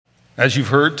As you've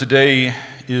heard, today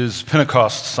is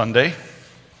Pentecost Sunday.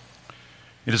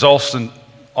 It is often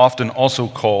also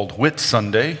called Whit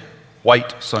Sunday,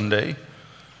 White Sunday,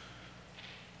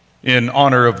 in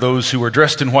honor of those who were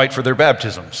dressed in white for their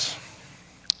baptisms.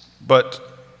 But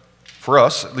for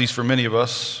us, at least for many of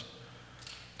us,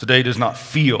 today does not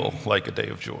feel like a day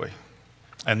of joy.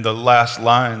 And the last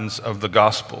lines of the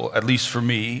gospel, at least for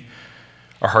me,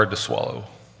 are hard to swallow.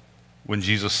 When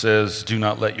Jesus says, "Do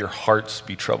not let your hearts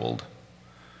be troubled."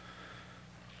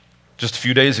 Just a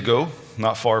few days ago,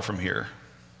 not far from here,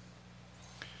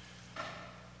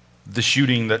 the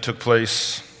shooting that took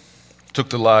place took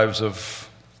the lives of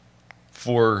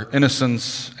 4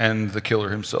 innocents and the killer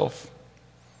himself.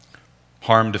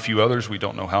 Harmed a few others, we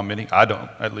don't know how many. I don't,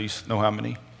 at least, know how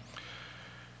many.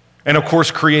 And of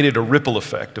course, created a ripple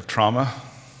effect of trauma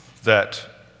that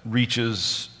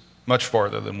reaches much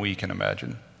farther than we can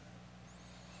imagine.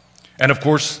 And of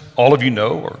course, all of you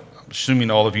know, or I'm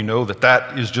assuming all of you know,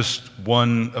 that is just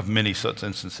one of many such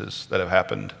instances that have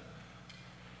happened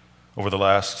over the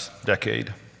last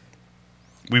decade.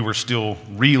 We were still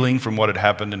reeling from what had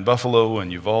happened in Buffalo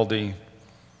and Uvalde,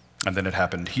 and then it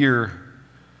happened here.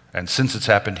 And since it's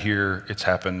happened here, it's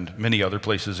happened many other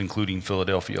places, including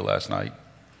Philadelphia last night.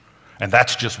 And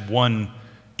that's just one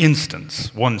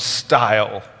instance, one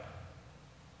style,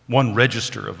 one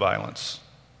register of violence.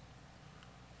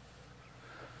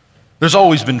 There's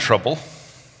always been trouble.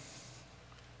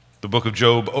 The book of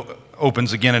Job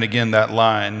opens again and again that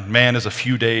line, "Man is a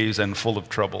few days and full of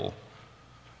trouble."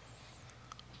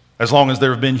 As long as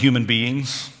there have been human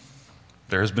beings,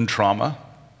 there has been trauma,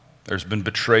 there's been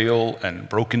betrayal and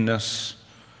brokenness,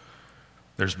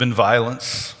 there's been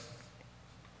violence,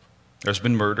 there's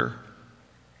been murder,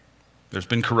 there's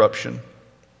been corruption.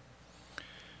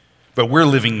 But we're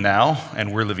living now,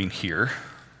 and we're living here,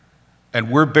 and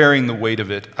we're bearing the weight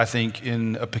of it, I think,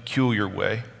 in a peculiar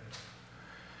way.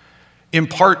 In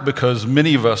part because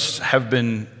many of us have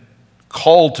been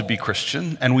called to be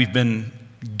Christian, and we've been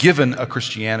given a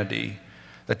Christianity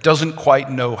that doesn't quite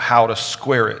know how to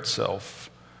square itself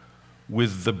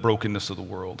with the brokenness of the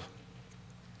world.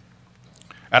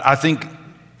 And I think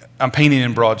I'm painting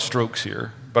in broad strokes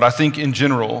here, but I think in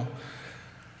general,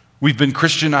 we've been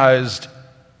Christianized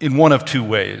in one of 2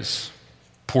 ways,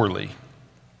 poorly.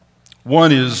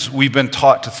 One is we've been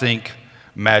taught to think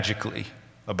magically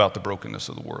about the brokenness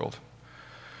of the world.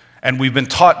 And we've been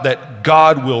taught that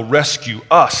God will rescue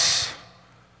us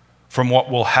from what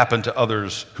will happen to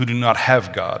others who do not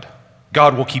have God.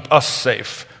 God will keep us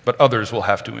safe, but others will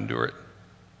have to endure it.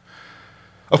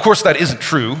 Of course, that isn't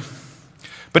true,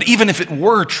 but even if it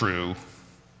were true,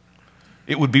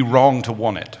 it would be wrong to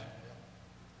want it.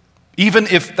 Even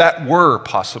if that were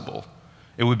possible,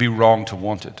 it would be wrong to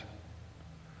want it.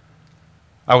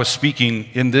 I was speaking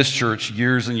in this church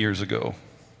years and years ago,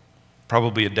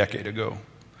 probably a decade ago,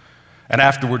 and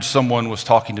afterwards someone was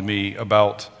talking to me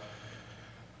about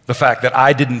the fact that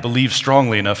I didn't believe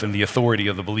strongly enough in the authority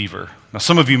of the believer. Now,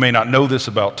 some of you may not know this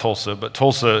about Tulsa, but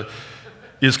Tulsa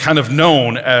is kind of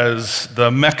known as the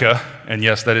Mecca, and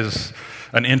yes, that is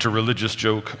an interreligious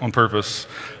joke on purpose,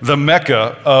 the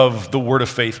Mecca of the Word of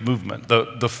Faith movement,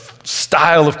 the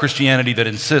style of Christianity that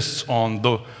insists on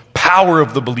the power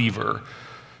of the believer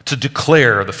to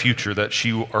declare the future that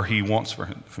she or he wants for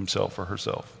himself or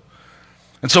herself.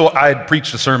 And so I had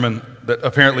preached a sermon that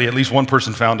apparently at least one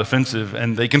person found offensive,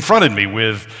 and they confronted me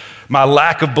with my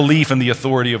lack of belief in the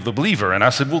authority of the believer. And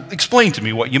I said, "Well, explain to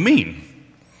me what you mean."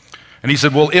 And he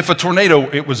said, "Well, if a tornado,"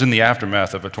 it was in the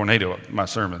aftermath of a tornado, my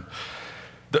sermon.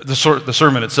 The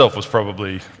sermon itself was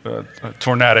probably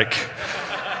tornadic,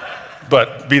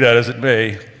 but be that as it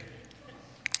may,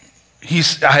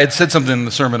 I had said something in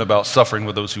the sermon about suffering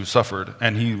with those who suffered,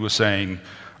 and he was saying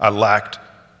I lacked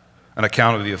an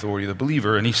account of the authority of the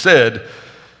believer. And he said,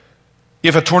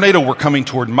 if a tornado were coming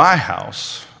toward my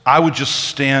house, I would just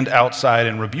stand outside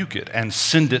and rebuke it and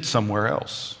send it somewhere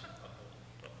else.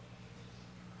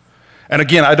 And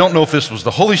again, I don't know if this was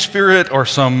the Holy Spirit or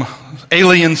some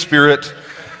alien spirit.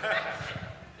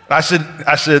 I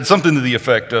said something to the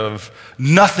effect of,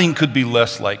 nothing could be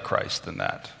less like Christ than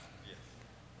that.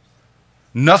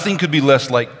 Nothing could be less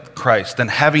like Christ than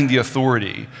having the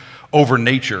authority over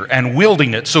nature and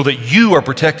wielding it so that you are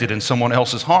protected and someone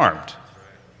else is harmed.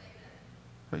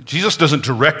 Jesus doesn't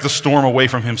direct the storm away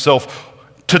from himself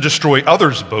to destroy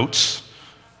others' boats.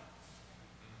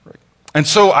 And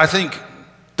so I think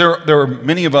there are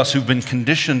many of us who've been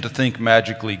conditioned to think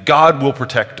magically, God will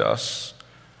protect us,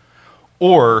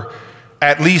 or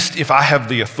at least if I have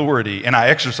the authority and I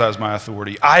exercise my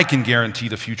authority, I can guarantee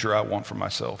the future I want for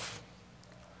myself.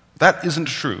 That isn't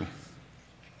true.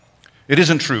 It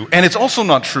isn't true. And it's also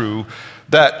not true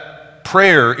that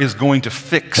prayer is going to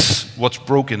fix what's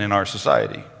broken in our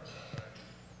society.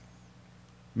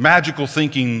 Magical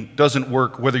thinking doesn't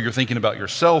work whether you're thinking about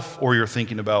yourself or you're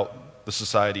thinking about the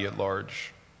society at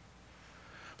large.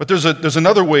 But there's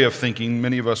another way of thinking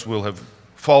many of us will have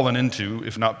fallen into,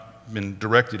 if not been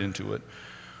directed into it,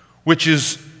 which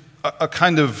is a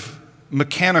kind of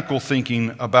mechanical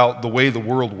thinking about the way the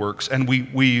world works, and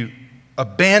we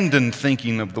abandon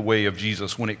thinking of the way of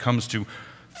Jesus when it comes to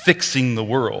fixing the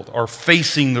world or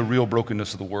facing the real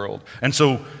brokenness of the world. And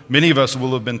so many of us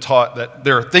will have been taught that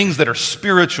there are things that are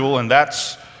spiritual, and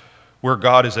that's where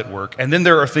God is at work, and then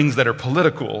there are things that are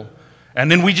political,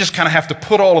 and then we just kind of have to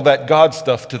put all of that God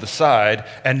stuff to the side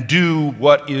and do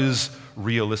what is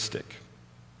realistic.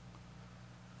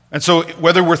 And so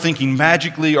whether we're thinking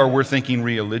magically or we're thinking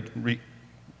realistically,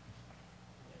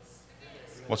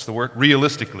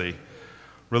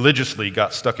 religiously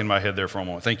got stuck in my head there for a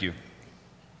moment. Thank you.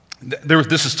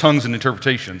 This is tongues and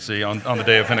interpretation, see, on the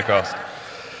day of Pentecost.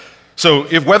 So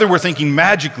whether we're thinking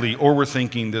magically or we're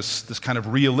thinking this kind of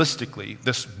realistically,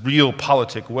 this real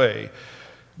politic way,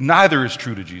 neither is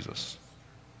true to Jesus.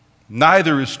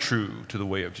 Neither is true to the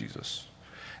way of Jesus.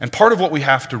 And part of what we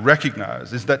have to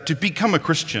recognize is that to become a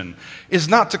Christian is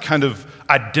not to kind of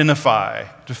identify,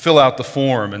 to fill out the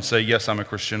form and say, yes, I'm a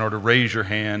Christian, or to raise your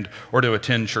hand, or to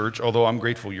attend church, although I'm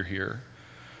grateful you're here.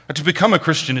 And to become a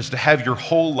Christian is to have your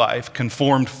whole life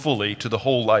conformed fully to the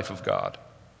whole life of God.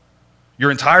 Your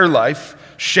entire life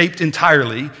shaped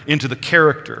entirely into the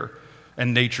character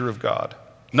and nature of God.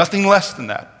 Nothing less than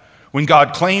that. When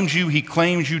God claims you, he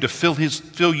claims you to fill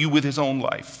you with his own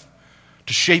life,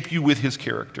 to shape you with his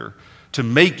character, to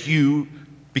make you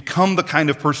become the kind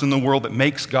of person in the world that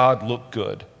makes God look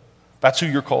good. That's who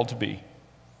you're called to be.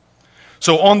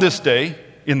 So on this day,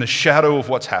 in the shadow of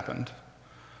what's happened,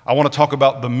 I want to talk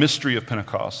about the mystery of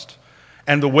Pentecost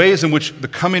and the ways in which the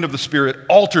coming of the Spirit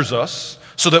alters us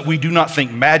so that we do not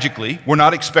think magically. We're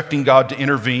not expecting God to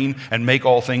intervene and make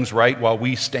all things right while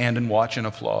we stand and watch and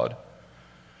applaud.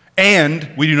 And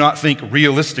we do not think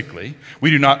realistically. We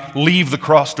do not leave the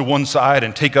cross to one side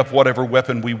and take up whatever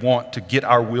weapon we want to get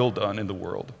our will done in the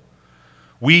world.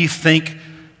 We think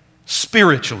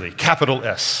spiritually, capital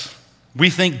S. We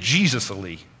think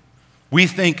Jesusly. We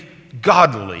think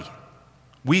godly.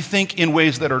 We think in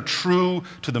ways that are true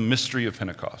to the mystery of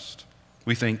Pentecost.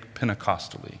 We think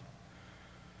Pentecostally.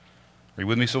 Are you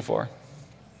with me so far?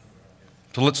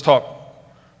 So let's talk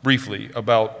briefly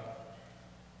about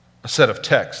a set of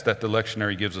texts that the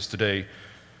lectionary gives us today.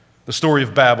 The story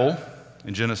of Babel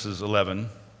in Genesis 11,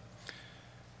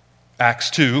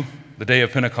 Acts 2, the day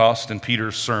of Pentecost and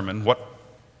Peter's sermon,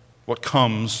 what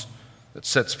comes that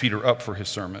sets Peter up for his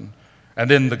sermon, and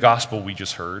then the gospel we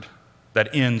just heard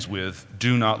that ends with,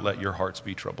 do not let your hearts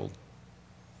be troubled.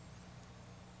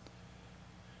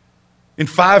 In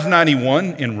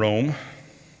 591 in Rome,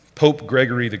 Pope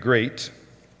Gregory the Great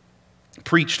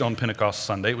preached on Pentecost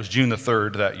Sunday. It was June the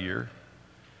 3rd that year.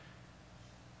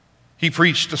 He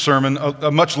preached a sermon,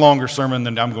 a much longer sermon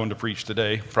than I'm going to preach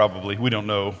today, probably. We don't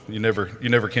know. You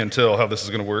never can tell how this is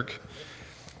going to work.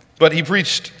 But he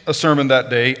preached a sermon that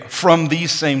day from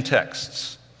these same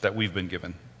texts that we've been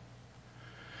given.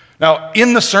 Now,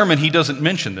 in the sermon, he doesn't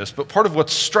mention this, but part of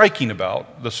what's striking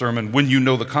about the sermon, when you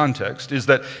know the context, is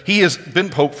that he has been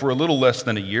pope for a little less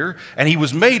than a year, and he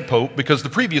was made pope because the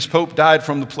previous pope died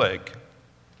from the plague.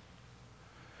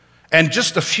 And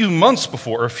just a few months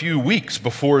before, or a few weeks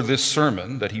before this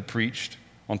sermon that he preached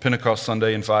on Pentecost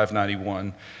Sunday in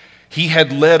 591, he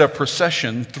had led a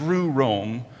procession through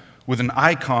Rome with an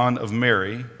icon of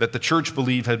Mary that the church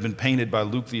believed had been painted by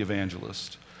Luke the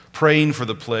evangelist, praying for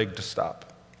the plague to stop.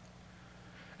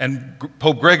 And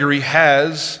Pope Gregory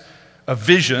has a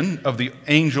vision of the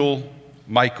angel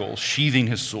Michael sheathing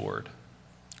his sword,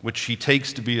 which he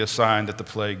takes to be a sign that the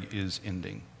plague is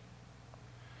ending.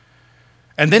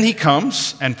 And then he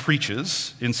comes and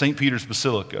preaches in St. Peter's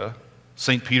Basilica,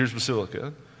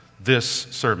 this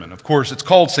sermon. Of course, it's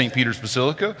called St. Peter's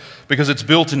Basilica because it's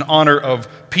built in honor of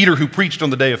Peter, who preached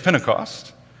on the day of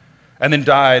Pentecost and then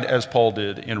died, as Paul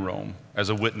did, in Rome as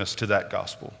a witness to that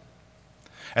gospel.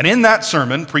 And in that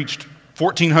sermon, preached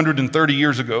 1,430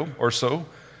 years ago or so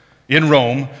in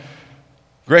Rome,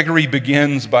 Gregory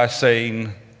begins by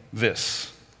saying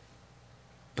this: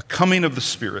 the coming of the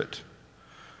Spirit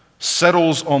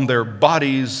settles on their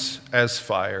bodies as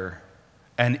fire,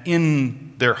 and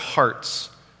in their hearts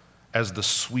as the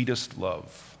sweetest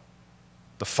love.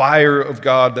 The fire of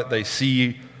God that they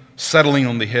see settling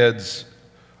on the heads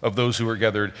of those who are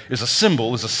gathered is a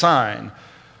symbol, is a sign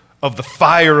of the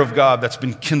fire of God that's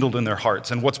been kindled in their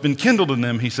hearts. And what's been kindled in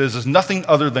them, he says, is nothing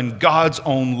other than God's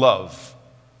own love.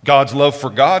 God's love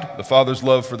for God, the Father's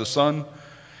love for the Son,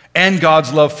 and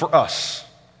God's love for us.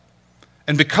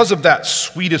 And because of that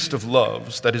sweetest of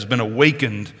loves that has been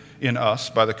awakened in us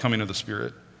by the coming of the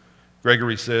Spirit,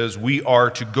 Gregory says we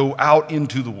are to go out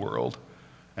into the world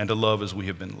and to love as we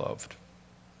have been loved.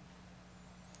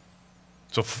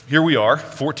 So here we are,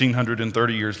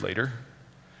 1,430 years later,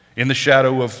 in the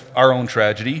shadow of our own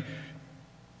tragedy,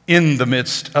 in the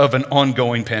midst of an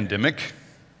ongoing pandemic,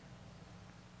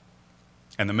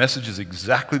 and the message is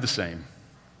exactly the same.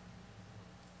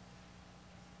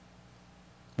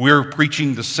 We're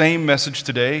preaching the same message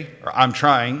today, or I'm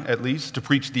trying at least to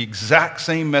preach the exact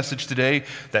same message today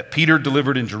that Peter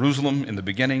delivered in Jerusalem in the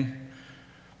beginning,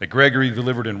 that Gregory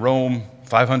delivered in Rome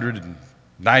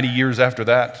 590 years after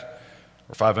that,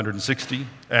 or 560,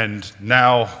 and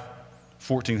now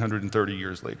 1,430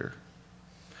 years later.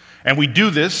 And we do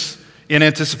this in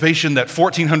anticipation that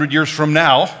 1,400 years from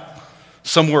now,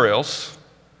 somewhere else,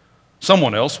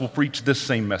 someone else will preach this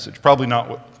same message. Probably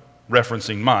not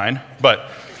referencing mine, but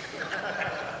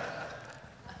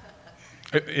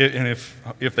and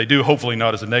if they do, hopefully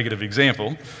not as a negative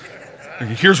example.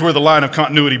 Here's where the line of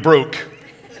continuity broke.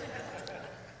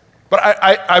 But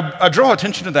I draw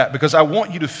attention to that because I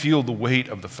want you to feel the weight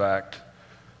of the fact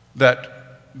that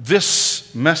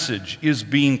this message is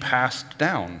being passed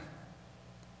down.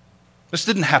 This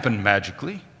didn't happen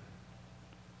magically.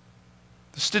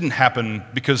 This didn't happen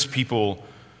because people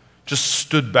just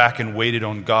stood back and waited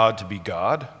on God to be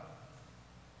God.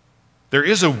 There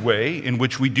is a way in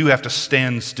which we do have to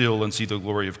stand still and see the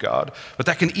glory of God, but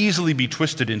that can easily be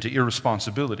twisted into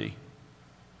irresponsibility.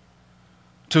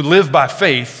 To live by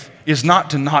faith is not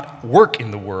to not work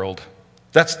in the world.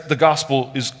 The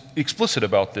gospel is explicit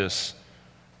about this.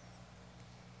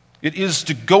 It is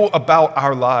to go about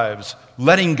our lives,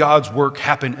 letting God's work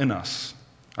happen in us.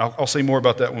 I'll say more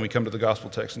about that when we come to the gospel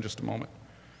text in just a moment.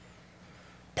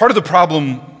 Part of the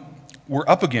problem we're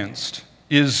up against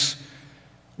is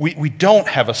we don't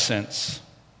have a sense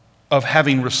of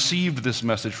having received this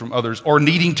message from others or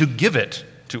needing to give it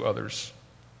to others.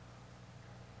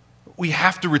 We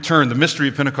have to return, the mystery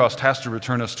of Pentecost has to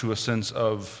return us to a sense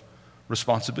of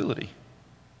responsibility.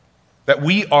 That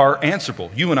we are answerable.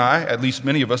 You and I, at least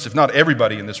many of us, if not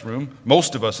everybody in this room,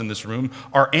 most of us in this room,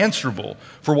 are answerable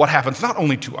for what happens not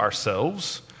only to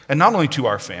ourselves and not only to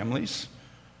our families,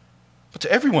 but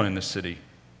to everyone in this city,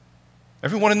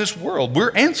 everyone in this world.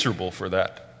 We're answerable for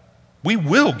that. We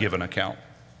will give an account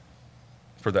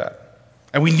for that.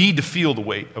 And we need to feel the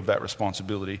weight of that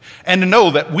responsibility and to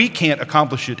know that we can't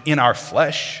accomplish it in our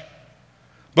flesh,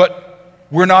 but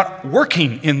we're not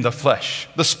working in the flesh.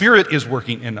 The Spirit is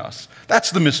working in us.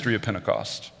 That's the mystery of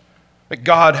Pentecost, that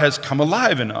God has come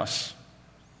alive in us.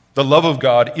 The love of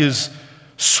God is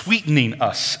sweetening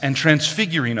us and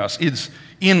transfiguring us, is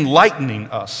enlightening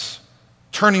us,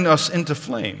 turning us into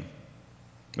flame.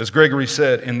 As Gregory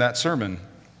said in that sermon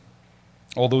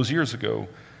all those years ago,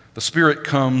 the Spirit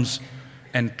comes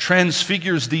and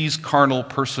transfigures these carnal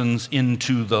persons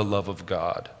into the love of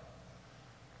God.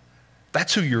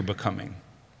 That's who you're becoming.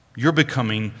 You're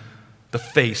becoming the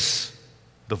face,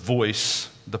 the voice,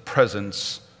 the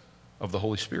presence of the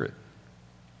Holy Spirit.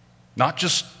 Not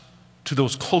just to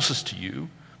those closest to you,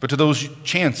 but to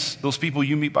those people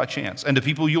you meet by chance, and to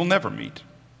people you'll never meet.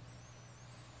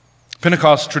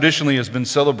 Pentecost traditionally has been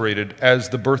celebrated as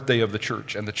the birthday of the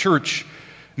church, and the church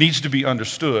needs to be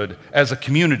understood as a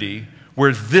community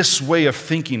where this way of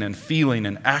thinking and feeling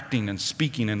and acting and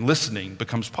speaking and listening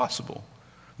becomes possible.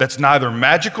 That's neither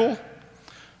magical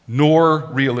nor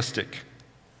realistic.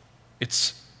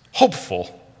 It's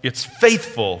hopeful, it's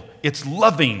faithful, it's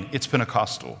loving, it's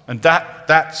Pentecostal. And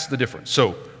that's the difference.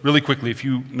 So, really quickly, a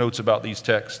few notes about these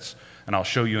texts, and I'll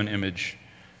show you an image,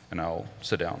 and I'll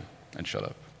sit down and shut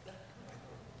up.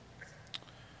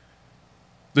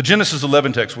 The Genesis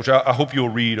 11 text, which I hope you'll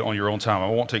read on your own time, I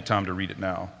won't take time to read it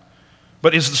now,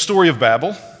 but is the story of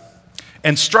Babel.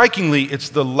 And strikingly, it's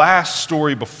the last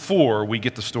story before we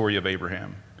get the story of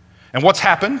Abraham. And what's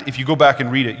happened, if you go back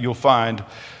and read it, you'll find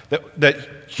that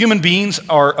human beings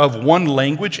are of one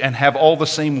language and have all the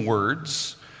same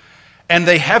words. And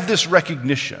they have this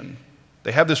recognition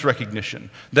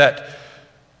that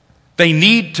they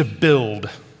need to build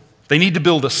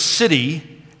a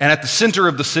city, and at the center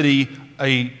of the city,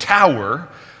 a tower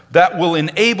that will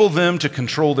enable them to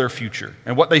control their future.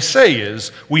 And what they say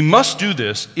is, we must do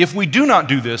this. If we do not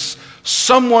do this,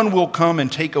 someone will come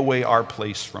and take away our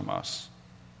place from us.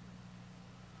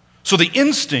 So the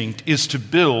instinct is to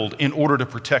build in order to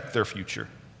protect their future.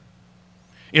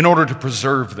 in order to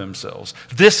preserve themselves.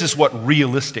 This is what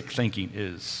realistic thinking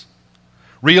is.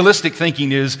 Realistic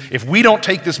thinking is, if we don't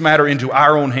take this matter into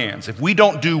our own hands, if we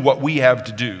don't do what we have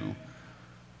to do,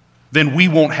 then we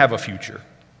won't have a future.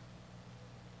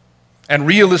 And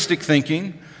realistic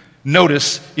thinking,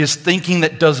 notice, is thinking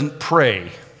that doesn't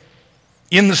pray.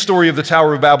 In the story of the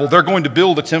Tower of Babel, they're going to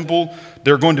build a temple,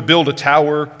 they're going to build a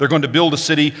tower, they're going to build a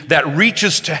city that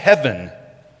reaches to heaven,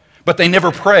 but they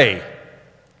never pray.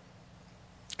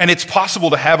 And it's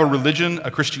possible to have a religion,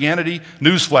 a Christianity,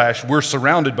 newsflash, we're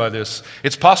surrounded by this.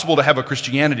 It's possible to have a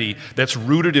Christianity that's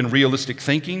rooted in realistic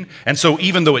thinking, and so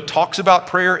even though it talks about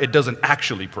prayer, it doesn't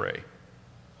actually pray.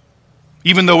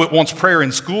 Even though it wants prayer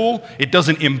in school, it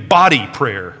doesn't embody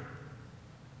prayer.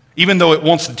 Even though it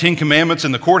wants the Ten Commandments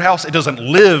in the courthouse, it doesn't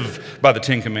live by the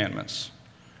Ten Commandments.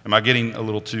 Am I getting a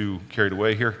little too carried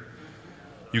away here?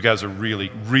 You guys are really,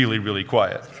 really, really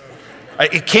quiet.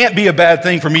 It can't be a bad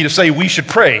thing for me to say we should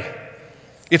pray.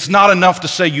 It's not enough to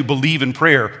say you believe in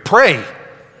prayer. Pray.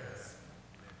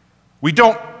 We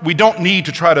don't need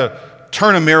to try to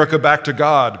turn America back to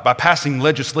God by passing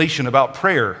legislation about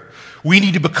prayer. We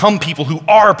need to become people who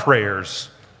are prayers,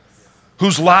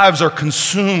 whose lives are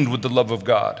consumed with the love of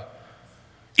God.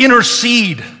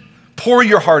 Intercede. Pour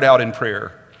your heart out in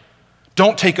prayer.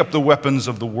 Don't take up the weapons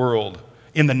of the world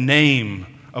in the name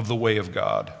of the way of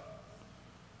God.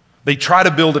 They try to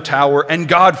build a tower, and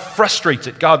God frustrates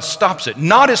it. God stops it,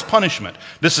 not as punishment.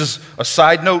 This is a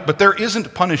side note, but there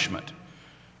isn't punishment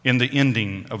in the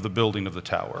ending of the building of the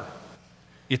tower.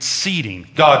 It's seeding.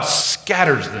 God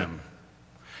scatters them.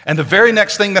 And the very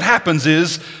next thing that happens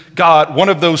is one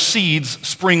of those seeds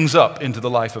springs up into the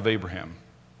life of Abraham.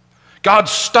 God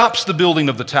stops the building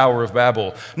of the Tower of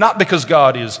Babel, not because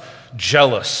God is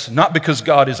jealous, not because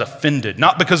God is offended,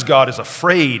 not because God is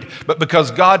afraid, but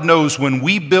because God knows when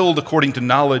we build according to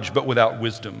knowledge but without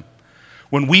wisdom,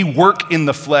 when we work in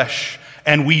the flesh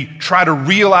and we try to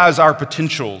realize our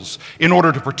potentials in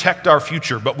order to protect our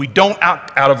future, but we don't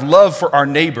act out of love for our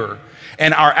neighbor,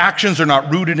 and our actions are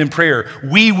not rooted in prayer,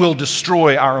 we will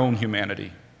destroy our own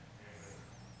humanity.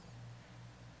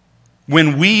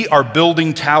 When we are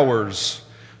building towers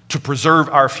to preserve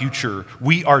our future,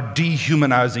 we are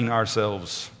dehumanizing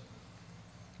ourselves.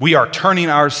 We are turning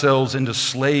ourselves into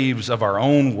slaves of our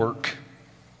own work.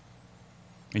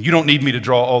 And you don't need me to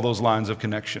draw all those lines of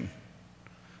connection.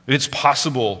 It's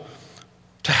possible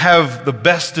to have the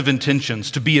best of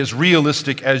intentions, to be as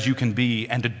realistic as you can be,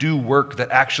 and to do work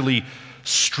that actually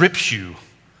strips you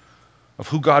of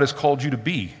who God has called you to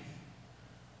be,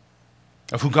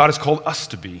 of who God has called us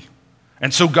to be.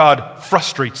 And so God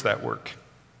frustrates that work.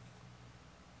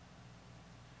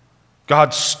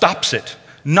 God stops it,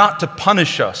 not to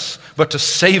punish us, but to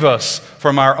save us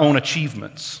from our own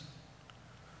achievements.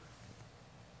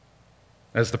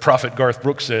 As the prophet Garth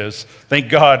Brooks says, thank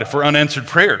God for unanswered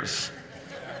prayers.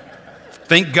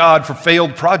 Thank God for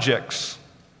failed projects.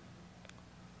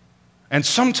 And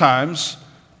sometimes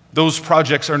those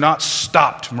projects are not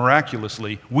stopped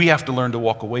miraculously. We have to learn to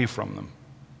walk away from them.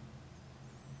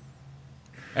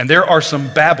 And there are some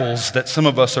Babels that some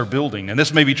of us are building. And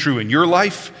this may be true in your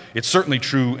life. It's certainly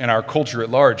true in our culture at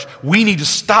large. We need to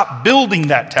stop building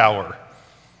that tower.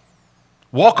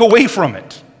 Walk away from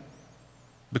it.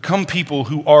 Become people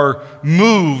who are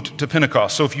moved to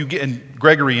Pentecost. So if you get in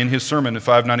Gregory in his sermon in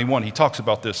 591, he talks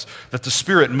about this, that the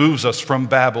Spirit moves us from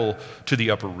Babel to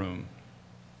the upper room.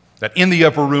 That in the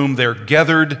upper room they're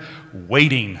gathered,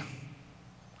 waiting.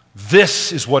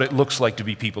 This is what it looks like to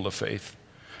be people of faith.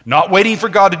 Not waiting for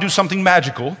God to do something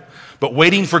magical, but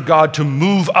waiting for God to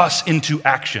move us into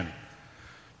action.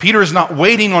 Peter is not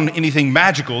waiting on anything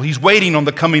magical. He's waiting on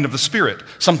the coming of the Spirit,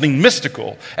 something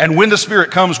mystical. And when the Spirit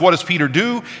comes, what does Peter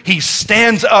do? He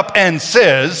stands up and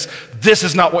says, this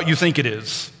is not what you think it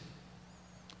is.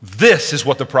 This is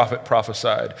what the prophet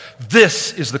prophesied.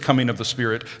 This is the coming of the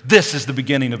Spirit. This is the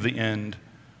beginning of the end.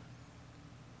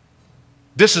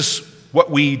 This is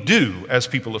what we do as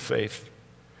people of faith.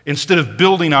 Instead of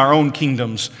building our own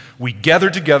kingdoms, we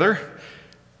gather together,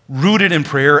 rooted in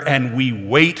prayer, and we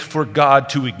wait for God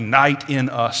to ignite in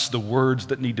us the words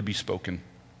that need to be spoken.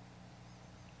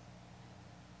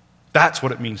 That's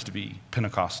what it means to be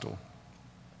Pentecostal.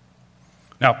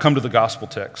 Now, come to the gospel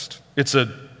text. It's an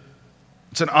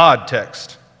odd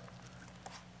text.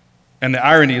 And the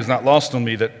irony is not lost on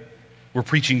me that we're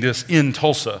preaching this in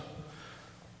Tulsa.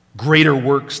 Greater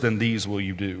works than these will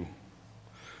you do.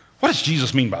 What does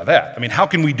Jesus mean by that? I mean, how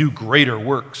can we do greater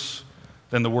works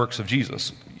than the works of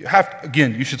Jesus?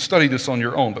 You should study this on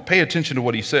your own, but pay attention to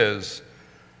what he says.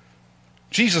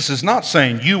 Jesus is not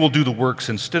saying you will do the works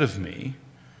instead of me,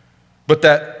 but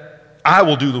that I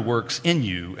will do the works in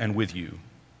you and with you.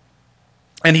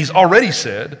 And he's already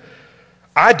said,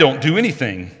 I don't do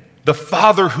anything. The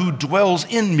Father who dwells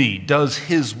in me does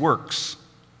his works.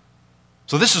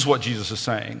 So this is what Jesus is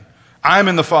saying. I'm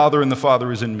in the Father and the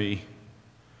Father is in me.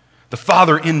 The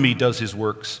Father in me does his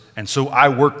works, and so I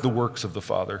work the works of the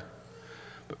Father.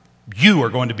 But you are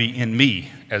going to be in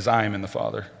me as I am in the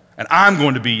Father. And I'm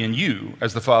going to be in you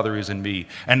as the Father is in me.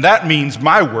 And that means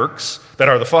my works, that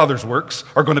are the Father's works,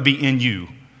 are going to be in you.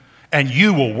 And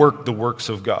you will work the works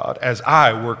of God as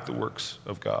I work the works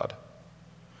of God.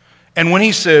 And when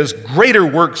he says, greater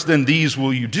works than these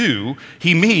will you do,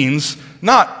 he means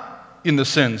not in the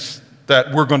sense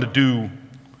that we're going to do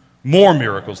more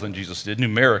miracles than Jesus did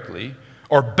numerically,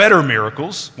 or better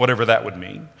miracles, whatever that would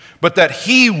mean, but that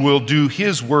he will do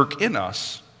his work in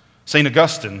us. St.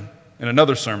 Augustine, in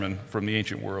another sermon from the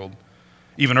ancient world,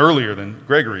 even earlier than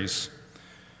Gregory's,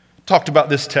 talked about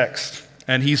this text.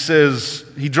 And he says,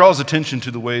 he draws attention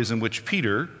to the ways in which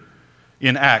Peter,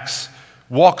 in Acts,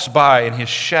 walks by and his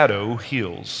shadow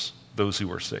heals those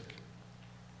who are sick.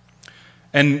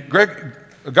 And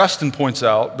Augustine points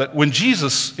out that when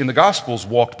Jesus in the Gospels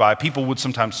walked by, people would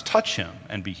sometimes touch him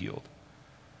and be healed.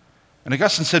 And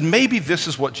Augustine said, maybe this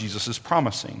is what Jesus is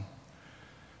promising.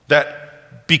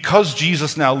 That because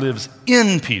Jesus now lives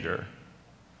in Peter,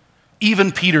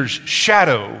 even Peter's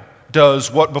shadow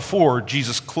does what before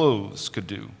Jesus' clothes could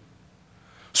do.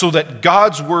 So that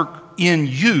God's work in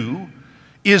you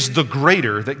is the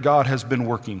greater that God has been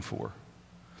working for.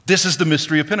 This is the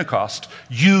mystery of Pentecost.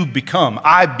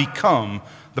 I become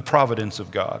the providence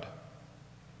of God.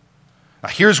 Now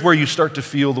here's where you start to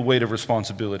feel the weight of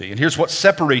responsibility. And here's what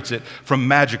separates it from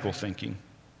magical thinking.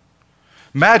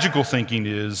 Magical thinking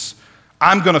is,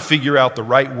 I'm going to figure out the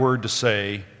right word to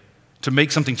say to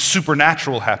make something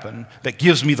supernatural happen that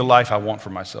gives me the life I want for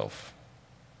myself.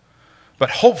 But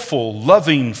hopeful,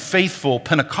 loving, faithful,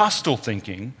 Pentecostal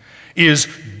thinking is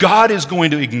God is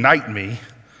going to ignite me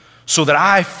so that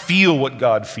I feel what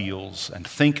God feels and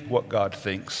think what God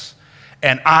thinks.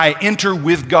 And I enter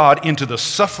with God into the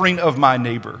suffering of my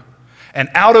neighbor. And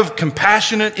out of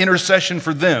compassionate intercession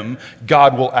for them,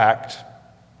 God will act.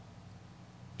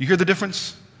 Do you hear the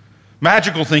difference?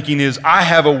 Magical thinking is, I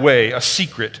have a way, a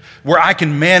secret, where I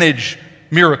can manage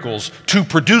miracles to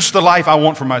produce the life I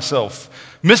want for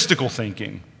myself. Mystical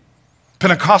thinking,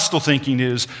 Pentecostal thinking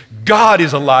is, God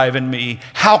is alive in me.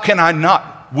 How can I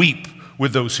not weep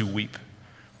with those who weep?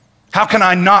 How can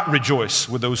I not rejoice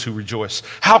with those who rejoice?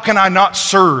 How can I not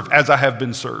serve as I have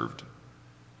been served?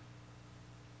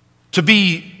 To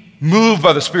be moved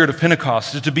by the Spirit of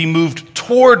Pentecost is to be moved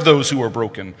toward those who are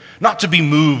broken, not to be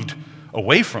moved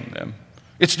away from them.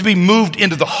 It's to be moved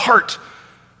into the heart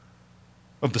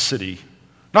of the city,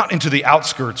 not into the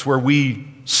outskirts where we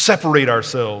separate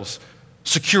ourselves,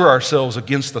 secure ourselves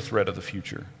against the threat of the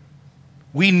future.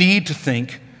 We need to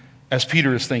think as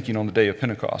Peter is thinking on the day of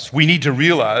Pentecost. We need to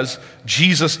realize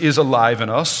Jesus is alive in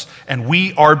us and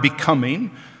we are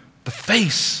becoming the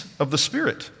face of the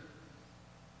Spirit.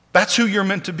 That's who you're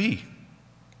meant to be.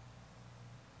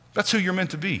 That's who you're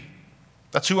meant to be.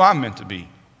 That's who I'm meant to be.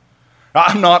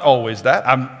 I'm not always that.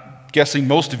 I'm guessing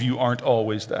most of you aren't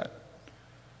always that.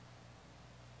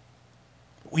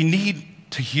 We need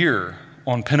to hear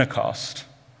on Pentecost,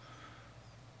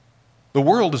 the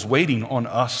world is waiting on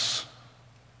us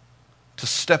to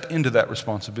step into that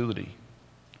responsibility.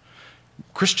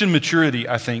 Christian maturity,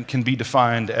 I think, can be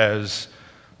defined as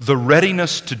the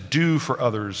readiness to do for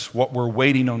others what we're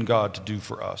waiting on God to do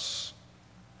for us.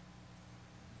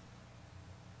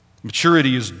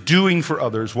 Maturity is doing for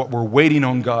others what we're waiting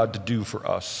on God to do for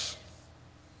us.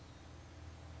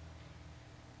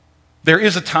 There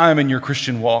is a time in your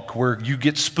Christian walk where you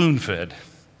get spoon-fed,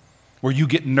 where you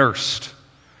get nursed.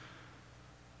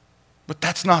 But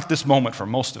that's not this moment for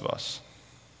most of us.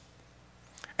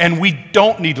 And we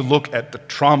don't need to look at the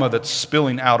trauma that's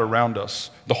spilling out around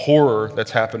us, the horror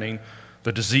that's happening,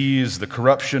 the disease, the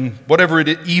corruption, whatever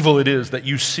evil it is that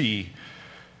you see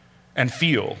and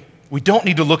feel. We don't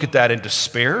need to look at that in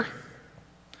despair.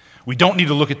 We don't need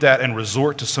to look at that and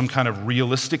resort to some kind of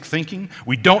realistic thinking.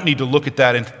 We don't need to look at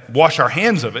that and wash our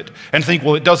hands of it and think,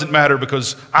 well, it doesn't matter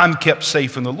because I'm kept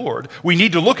safe in the Lord. We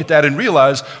need to look at that and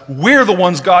realize we're the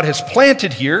ones God has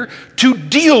planted here to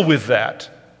deal with that.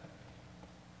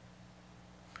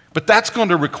 But that's going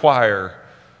to require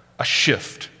a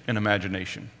shift in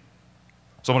imagination.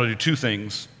 So I'm going to do two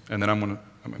things, and then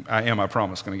I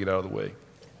promise, going to get out of the way.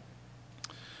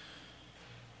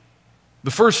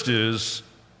 The first is,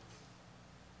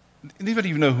 anybody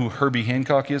even know who Herbie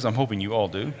Hancock is? I'm hoping you all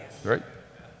do, right?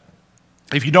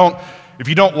 If you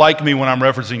don't like me when I'm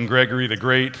referencing Gregory the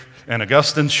Great and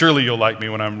Augustine, surely you'll like me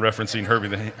when I'm referencing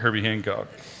Herbie Hancock.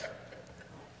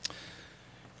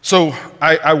 So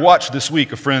I watched this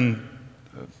week, a friend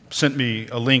sent me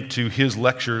a link to his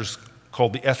lectures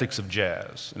called The Ethics of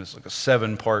Jazz, and it's like a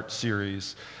 7-part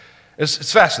series.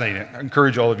 It's fascinating. I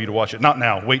encourage all of you to watch it. Not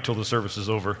now, wait till the service is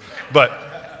over,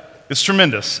 but it's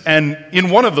tremendous. And in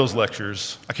one of those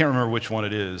lectures, I can't remember which one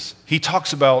it is, he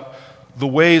talks about the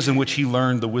ways in which he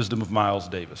learned the wisdom of Miles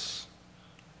Davis.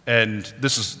 And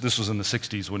this was in the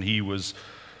 60s when he was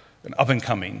an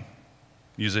up-and-coming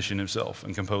musician himself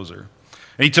and composer.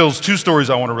 And he tells 2 stories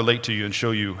I want to relate to you and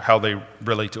show you how they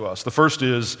relate to us. The first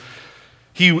is,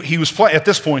 he was at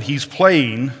this point, he's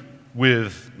playing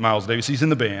with Miles Davis. He's in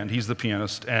the band, he's the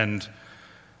pianist, and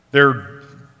they're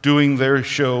doing their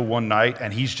show one night,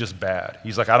 and he's just bad.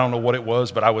 He's like, I don't know what it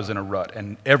was, but I was in a rut,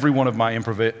 and every one of my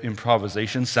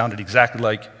improvisations sounded exactly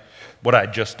like what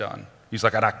I'd just done. He's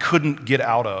like, and I couldn't get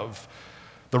out of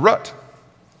the rut.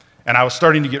 And I was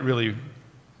starting to get really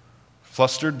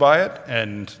flustered by it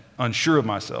and unsure of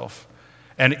myself.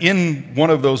 And in one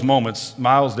of those moments,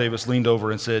 Miles Davis leaned over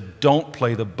and said, don't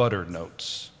play the butter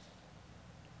notes.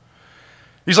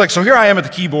 He's like, so here I am at the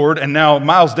keyboard, and now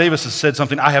Miles Davis has said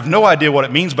something. I have no idea what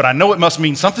it means, but I know it must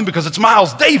mean something because it's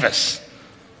Miles Davis.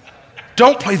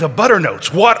 Don't play the butter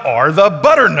notes. What are the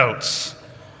butter notes?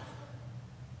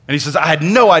 And he says, I had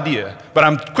no idea, but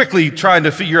I'm quickly trying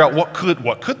to figure out what could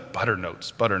butter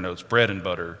notes, bread and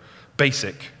butter,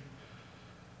 basic.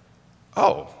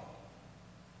 Oh,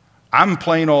 I'm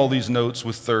playing all these notes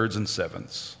with thirds and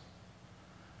sevenths.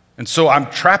 And so I'm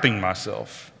trapping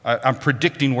myself. I'm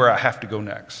predicting where I have to go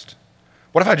next.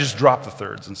 What if I just drop the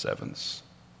thirds and sevenths?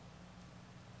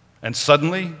 And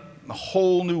suddenly, a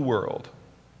whole new world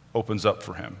opens up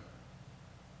for him.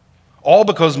 All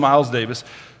because Miles Davis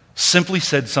simply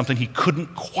said something he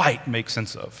couldn't quite make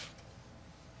sense of.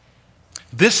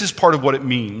 This is part of what it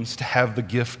means to have the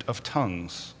gift of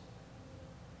tongues.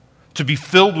 To be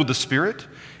filled with the Spirit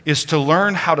is to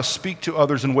learn how to speak to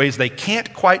others in ways they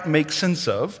can't quite make sense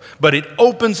of, but it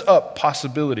opens up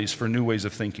possibilities for new ways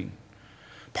of thinking.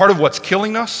 Part of what's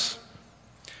killing us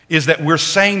is that we're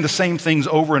saying the same things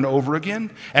over and over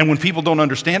again, and when people don't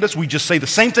understand us, we just say the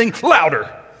same thing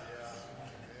louder.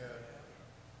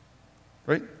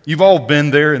 Right? You've all been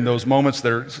there in those moments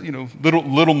that are,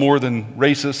 little more than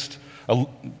racist,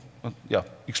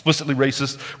 explicitly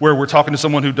racist, where we're talking to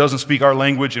someone who doesn't speak our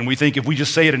language, and we think if we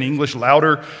just say it in English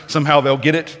louder, somehow they'll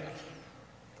get it,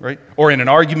 right? Or in an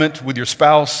argument with your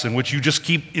spouse in which you just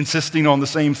keep insisting on the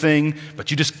same thing,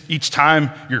 but each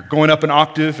time you're going up an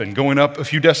octave and going up a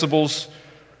few decibels,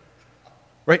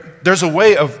 right? There's a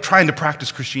way of trying to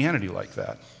practice Christianity like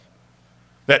that.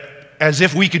 That as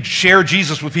if we could share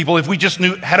Jesus with people if we just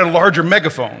had a larger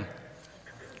megaphone.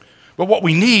 But what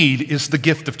we need is the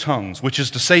gift of tongues, which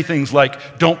is to say things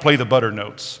like, don't play the butter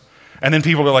notes. And then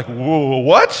people are like, whoa,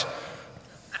 what?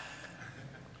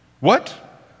 What?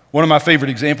 One of my favorite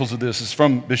examples of this is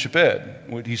from Bishop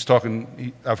Ed. He's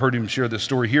talking, I've heard him share this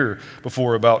story here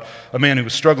before about a man who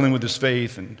was struggling with his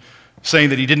faith and saying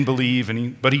that he didn't believe,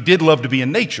 but he did love to be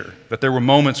in nature, that there were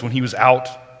moments when he was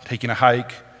out taking a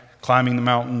hike, climbing the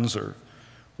mountains or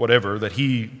whatever, that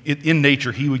in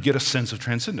nature, he would get a sense of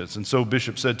transcendence. And so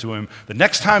Bishop said to him, the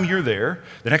next time you're there,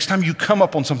 the next time you come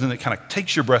up on something that kind of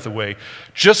takes your breath away,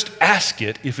 just ask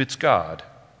it if it's God.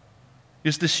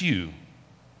 Is this you?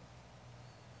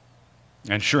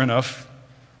 And sure enough,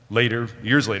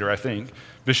 years later, I think,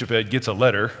 Bishop Ed gets a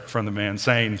letter from the man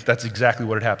saying that's exactly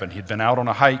what had happened. He'd been out on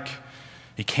a hike,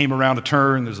 he came around a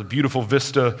turn, there's a beautiful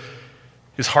vista,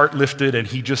 his heart lifted, and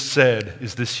he just said,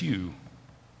 is this you?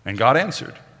 And God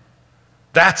answered.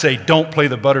 That's a don't play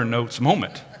the butter notes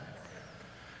moment.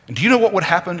 And do you know what would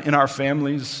happen in our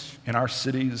families, in our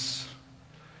cities,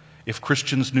 if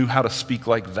Christians knew how to speak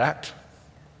like that?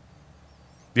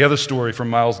 The other story from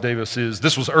Miles Davis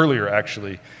this was earlier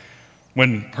actually,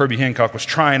 when Herbie Hancock was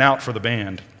trying out for the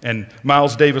band. And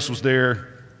Miles Davis was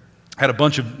there, had a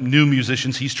bunch of new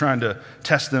musicians. He's trying to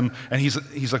test them. And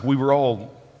he's like, we were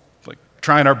all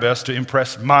trying our best to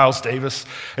impress Miles Davis.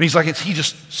 And he's like, he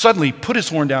just suddenly put his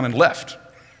horn down and left.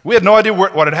 We had no idea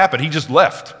what had happened. He just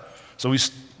left. So we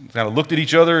kind of looked at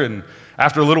each other, and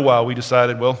after a little while, we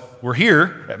decided, well, we're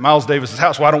here at Miles Davis's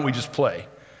house. Why don't we just play?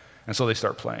 And so they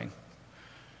start playing.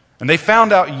 And they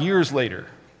found out years later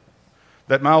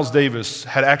that Miles Davis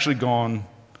had actually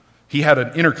he had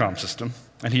an intercom system,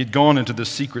 and he had gone into this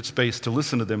secret space to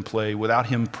listen to them play without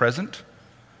him present,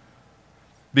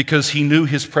 because he knew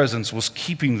his presence was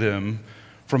keeping them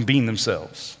from being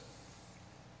themselves.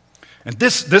 And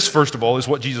this, first of all, is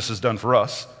what Jesus has done for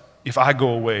us. If I go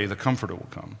away, the Comforter will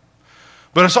come.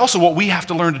 But it's also what we have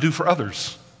to learn to do for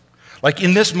others. Like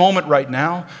in this moment right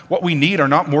now, what we need are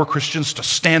not more Christians to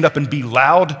stand up and be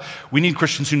loud. We need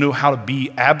Christians who know how to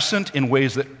be absent in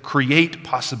ways that create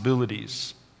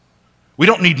possibilities. We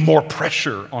don't need more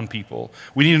pressure on people.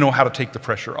 We need to know how to take the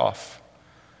pressure off.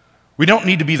 We don't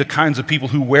need to be the kinds of people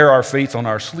who wear our faith on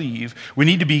our sleeve. We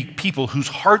need to be people whose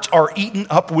hearts are eaten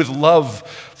up with love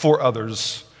for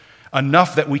others,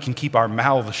 enough that we can keep our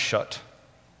mouths shut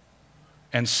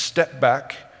and step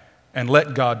back and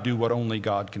let God do what only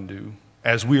God can do,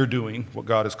 as we are doing what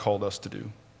God has called us to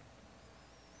do.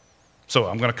 So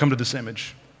I'm going to come to this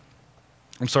image.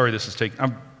 I'm sorry this is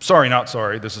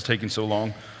taking so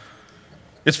long.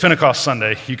 It's Pentecost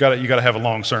Sunday. You got to have a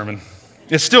long sermon.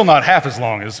 It's still not half as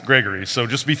long as Gregory's, so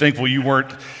just be thankful you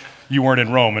weren't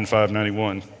in Rome in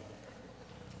 591.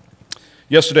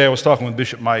 Yesterday I was talking with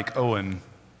Bishop Mike Owen.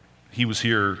 He was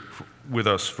here with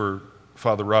us for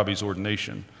Father Robbie's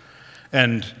ordination.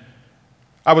 And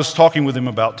I was talking with him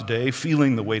about today,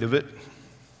 feeling the weight of it.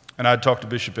 And I'd talked to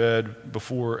Bishop Ed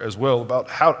before as well about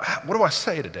what do I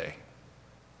say today?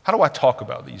 How do I talk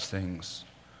about these things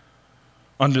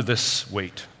under this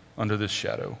weight, under this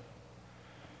shadow?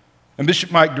 And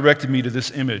Bishop Mike directed me to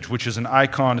this image, which is an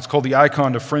icon. It's called the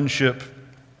icon of friendship.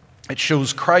 It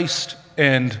shows Christ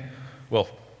and, well,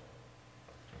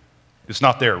 it's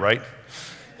not there, right?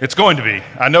 It's going to be.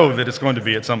 I know that it's going to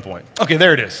be at some point. Okay,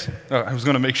 there it is. I was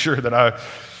going to make sure that I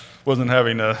wasn't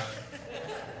having a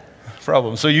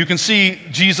problem. So you can see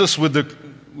Jesus with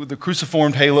the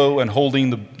cruciformed halo and holding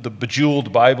the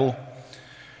bejeweled Bible.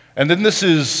 And then this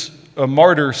is a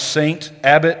martyr saint,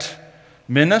 Abbot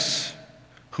Minas,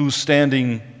 who's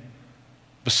standing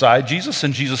beside Jesus,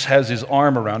 and Jesus has his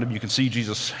arm around him. You can see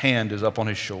Jesus' hand is up on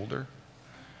his shoulder.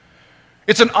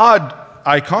 It's an odd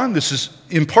icon. This is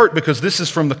in part because this is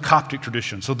from the Coptic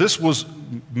tradition. So this was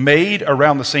made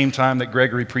around the same time that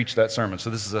Gregory preached that sermon. So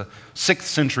this is a 6th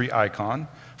century icon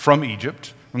from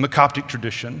Egypt, from the Coptic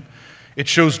tradition. It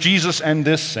shows Jesus and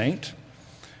this saint,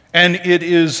 and it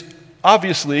is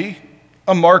obviously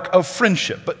a mark of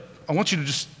friendship. But I want you to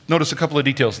just notice a couple of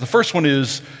details. The first one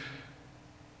is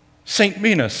Saint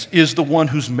Minas is the one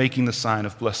who's making the sign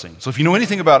of blessing. So if you know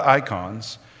anything about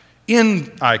icons,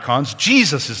 in icons,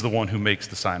 Jesus is the one who makes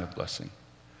the sign of blessing.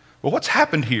 Well, what's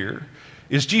happened here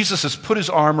is Jesus has put his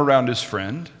arm around his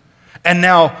friend, and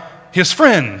now his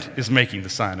friend is making the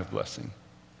sign of blessing.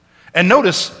 And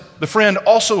notice, the friend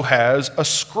also has a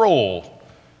scroll.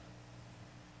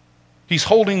 He's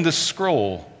holding this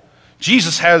scroll.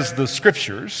 Jesus has the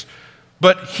scriptures,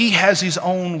 but he has his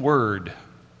own word,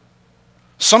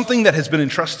 something that has been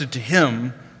entrusted to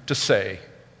him to say.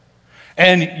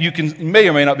 And you may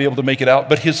or may not be able to make it out,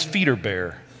 but his feet are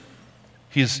bare.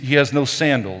 He has no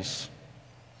sandals.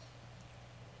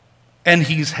 And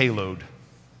he's haloed.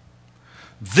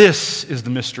 This is the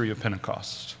mystery of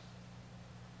Pentecost.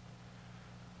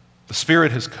 The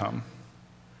Spirit has come,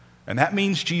 and that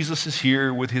means Jesus is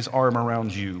here with his arm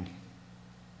around you.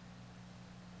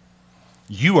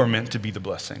 You are meant to be the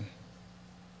blessing.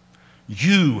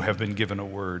 You have been given a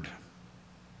word.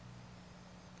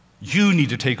 You need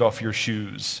to take off your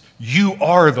shoes. You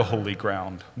are the holy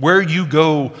ground. Where you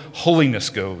go, holiness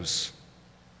goes.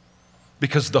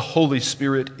 Because the Holy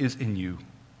Spirit is in you.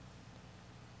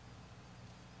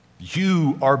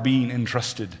 You are being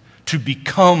entrusted to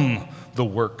become the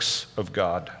works of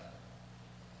God,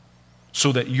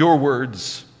 so that your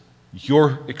words,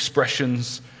 your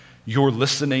expressions, your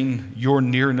listening, your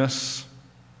nearness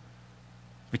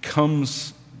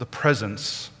becomes the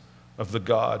presence of the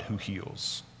God who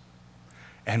heals.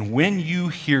 And when you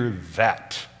hear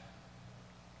that,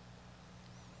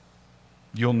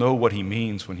 you'll know what he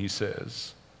means when he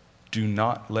says, "Do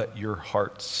not let your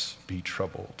hearts be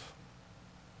troubled."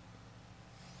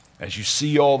 As you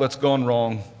see all that's gone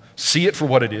wrong, see it for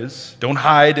what it is. Don't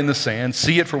hide in the sand.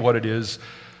 See it for what it is.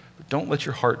 But don't let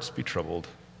your hearts be troubled.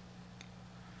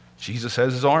 Jesus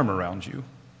has his arm around you.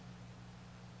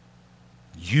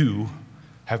 You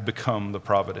have become the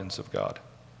providence of God.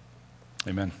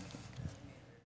 Amen.